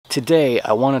Today,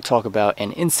 I want to talk about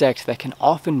an insect that can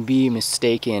often be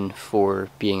mistaken for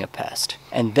being a pest,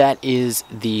 and that is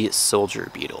the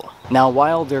soldier beetle. Now,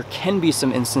 while there can be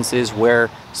some instances where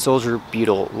soldier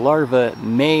beetle larvae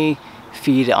may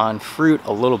feed on fruit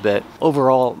a little bit,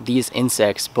 overall, these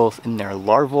insects, both in their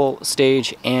larval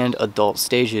stage and adult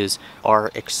stages,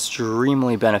 are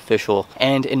extremely beneficial,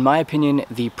 and in my opinion,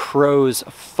 the pros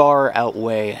far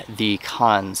outweigh the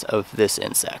cons of this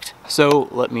insect. So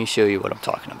let me show you what I'm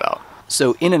talking about.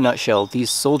 So in a nutshell, these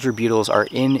soldier beetles are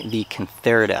in the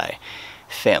Terra-ble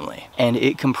family, and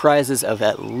it comprises of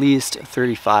at least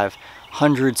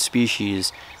 3,500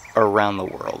 species around the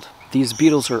world. These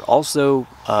beetles are also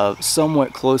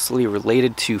somewhat closely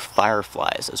related to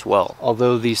fireflies as well,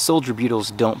 although these soldier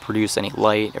beetles don't produce any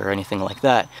light or anything like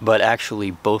that, but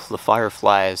actually both the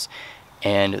fireflies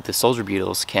and the soldier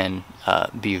beetles can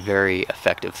be very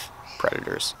effective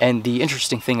predators. And the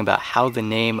interesting thing about how the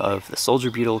name of the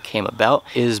soldier beetle came about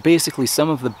is basically some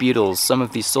of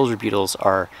these soldier beetles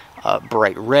are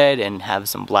bright red and have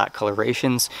some black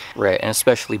colorations, right? And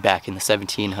especially back in the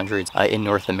 1700s in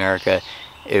North America,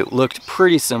 it looked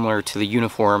pretty similar to the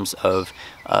uniforms of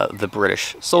the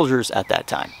British soldiers at that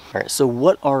time. All right, so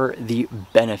what are the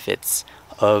benefits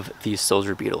of these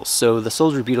soldier beetles? So the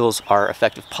soldier beetles are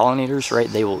effective pollinators, right?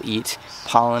 They will eat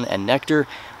pollen and nectar,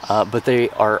 but they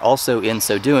are also, in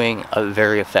so doing,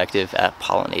 very effective at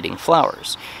pollinating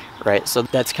flowers, right? So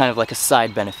that's kind of like a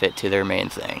side benefit to their main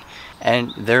thing.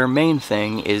 And their main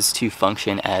thing is to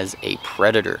function as a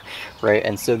predator, right?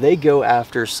 And so they go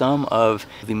after some of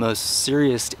the most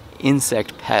serious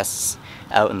insect pests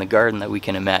out in the garden that we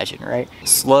can imagine, right?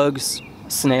 Slugs,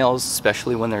 snails,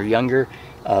 especially when they're younger,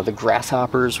 the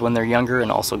grasshoppers when they're younger,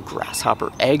 and also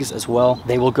grasshopper eggs as well.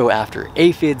 They will go after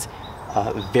aphids,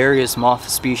 various moth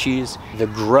species, the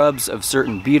grubs of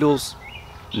certain beetles,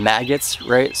 maggots,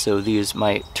 right? So these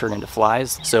might turn into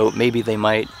flies. So maybe they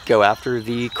might go after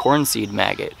the cornseed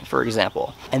maggot, for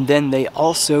example. And then they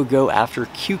also go after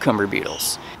cucumber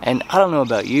beetles. And I don't know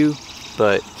about you,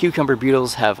 but cucumber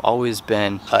beetles have always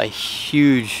been a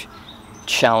huge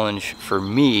challenge for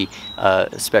me,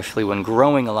 especially when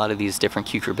growing a lot of these different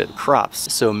cucumber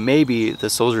crops. So maybe the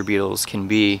soldier beetles can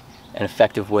be an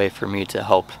effective way for me to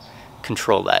help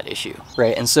control that issue,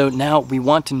 right? And so now we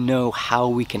want to know how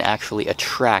we can actually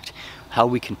attract, how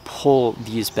we can pull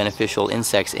these beneficial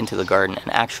insects into the garden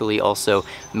and actually also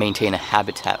maintain a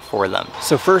habitat for them.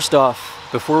 So first off,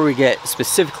 before we get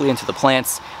specifically into the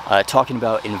plants, talking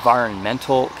about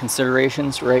environmental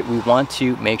considerations, right? We want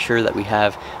to make sure that we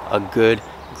have a good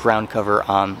ground cover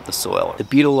on the soil. The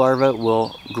beetle larvae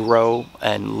will grow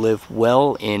and live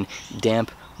well in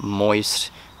damp, moist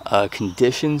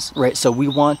conditions, right? So we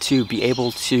want to be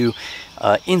able to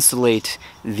insulate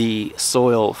the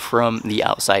soil from the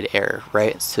outside air,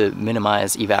 right? To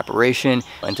minimize evaporation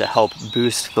and to help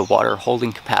boost the water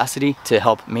holding capacity to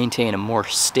help maintain a more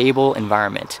stable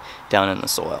environment down in the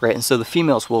soil, right? And so the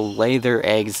females will lay their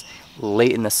eggs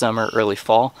late in the summer, early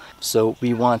fall. So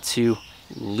we want to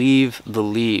leave the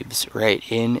leaves right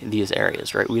in these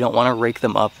areas, right? We don't want to rake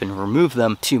them up and remove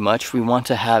them too much. We want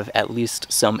to have at least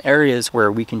some areas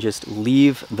where we can just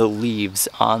leave the leaves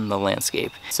on the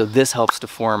landscape. So this helps to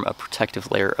form a protective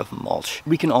layer of mulch.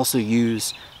 We can also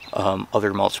use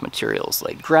other mulch materials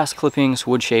like grass clippings,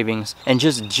 wood shavings, and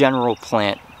just general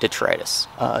plant detritus.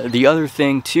 The other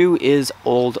thing too is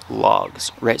old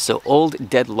logs, right? So old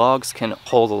dead logs can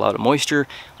hold a lot of moisture.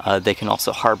 They can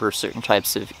also harbor certain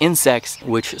types of insects,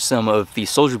 which some of the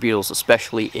soldier beetles,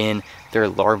 especially in their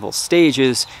larval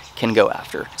stages, can go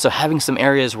after. So having some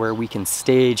areas where we can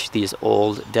stage these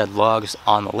old dead logs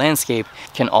on the landscape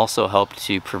can also help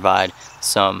to provide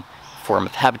some form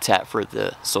of habitat for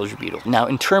the soldier beetle. Now,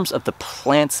 in terms of the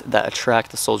plants that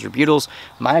attract the soldier beetles,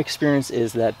 my experience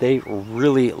is that they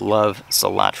really love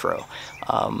cilantro.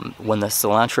 When the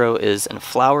cilantro is in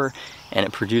flower and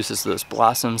it produces those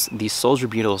blossoms, these soldier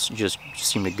beetles just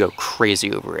seem to go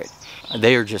crazy over it.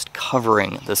 They are just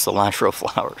covering the cilantro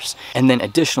flowers. And then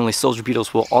additionally, soldier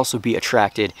beetles will also be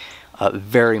attracted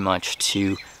very much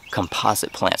to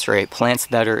composite plants, right? Plants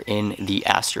that are in the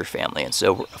aster family. And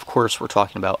so, of course, we're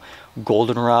talking about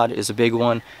goldenrod is a big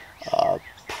one,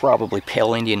 probably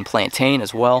pale Indian plantain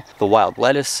as well. The wild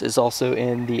lettuce is also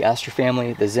in the aster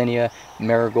family, the zinnia,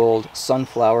 marigold,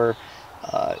 sunflower,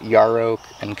 yarrow,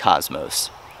 and cosmos.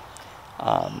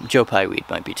 Joe Pye weed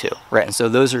might be too, right? And so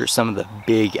those are some of the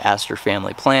big aster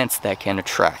family plants that can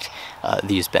attract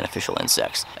these beneficial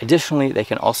insects. Additionally, they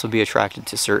can also be attracted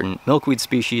to certain milkweed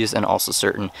species and also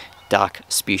certain dock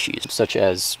species, such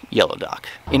as yellow dock.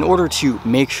 In order to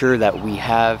make sure that we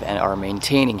have and are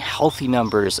maintaining healthy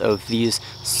numbers of these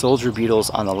soldier beetles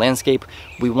on the landscape,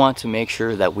 we want to make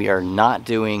sure that we are not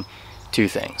doing two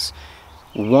things.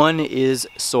 One is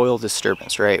soil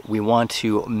disturbance, right? We want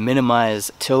to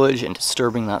minimize tillage and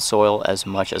disturbing that soil as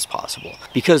much as possible.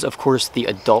 Because of course the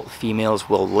adult females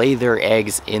will lay their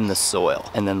eggs in the soil,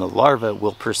 and then the larvae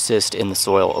will persist in the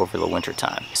soil over the winter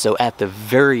time. So at the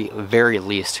very, very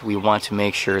least, we want to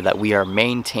make sure that we are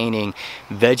maintaining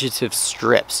vegetative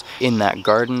strips in that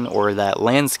garden or that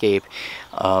landscape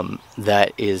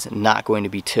that is not going to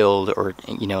be tilled, or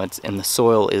and the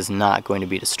soil is not going to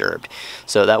be disturbed.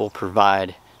 So that will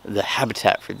provide the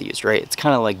habitat for these, right? It's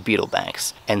kind of like beetle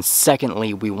banks. And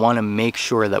secondly, we want to make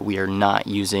sure that we are not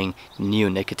using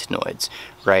neonicotinoids,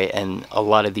 right? And a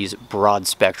lot of these broad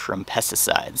spectrum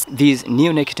pesticides. These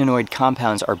neonicotinoid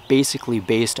compounds are basically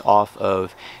based off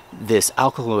of this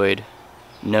alkaloid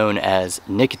known as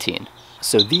nicotine.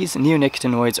 So these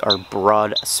neonicotinoids are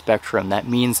broad spectrum. That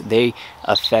means they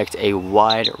affect a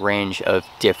wide range of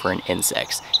different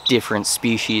insects, different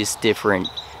species, different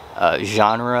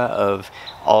genre of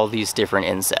all these different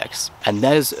insects. And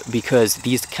that is because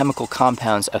these chemical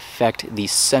compounds affect the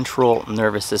central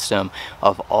nervous system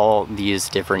of all these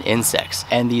different insects.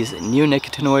 And these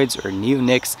neonicotinoids or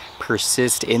neonics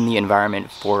persist in the environment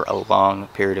for a long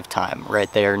period of time,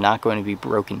 right? They are not going to be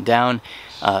broken down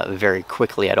very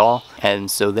quickly at all. And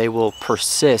so they will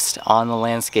persist on the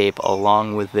landscape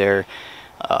along with their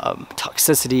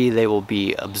toxicity. They will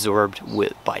be absorbed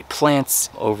by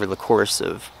plants over the course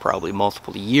of probably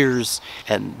multiple years,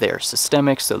 and they're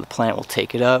systemic, so the plant will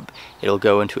take it up. It'll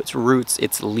go into its roots,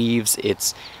 its leaves,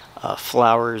 its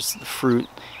flowers, the fruit,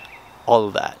 all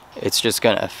of that. It's just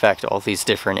going to affect all these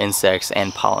different insects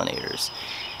and pollinators.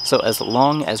 So as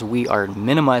long as we are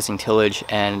minimizing tillage,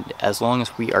 and as long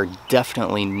as we are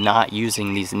definitely not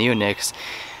using these neonics,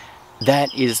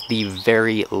 that is the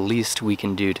very least we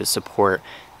can do to support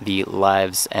the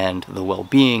lives and the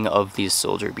well-being of these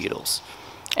soldier beetles,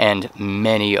 and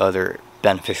many other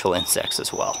beneficial insects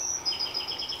as well.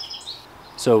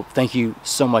 So thank you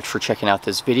so much for checking out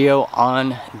this video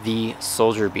on the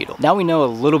soldier beetle. Now we know a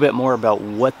little bit more about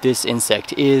what this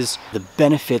insect is, the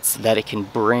benefits that it can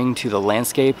bring to the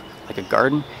landscape, like a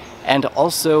garden, and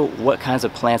also what kinds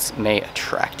of plants may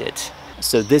attract it.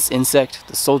 So this insect,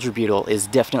 the soldier beetle, is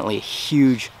definitely a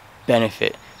huge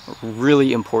benefit,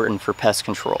 really important for pest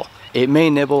control. It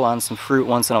may nibble on some fruit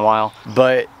once in a while,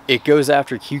 but it goes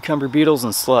after cucumber beetles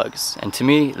and slugs. And to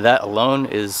me, that alone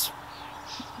is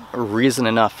reason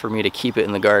enough for me to keep it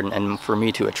in the garden and for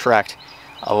me to attract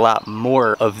a lot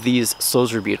more of these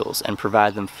soldier beetles and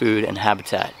provide them food and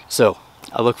habitat. So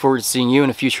I look forward to seeing you in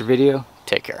a future video.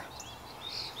 Take care.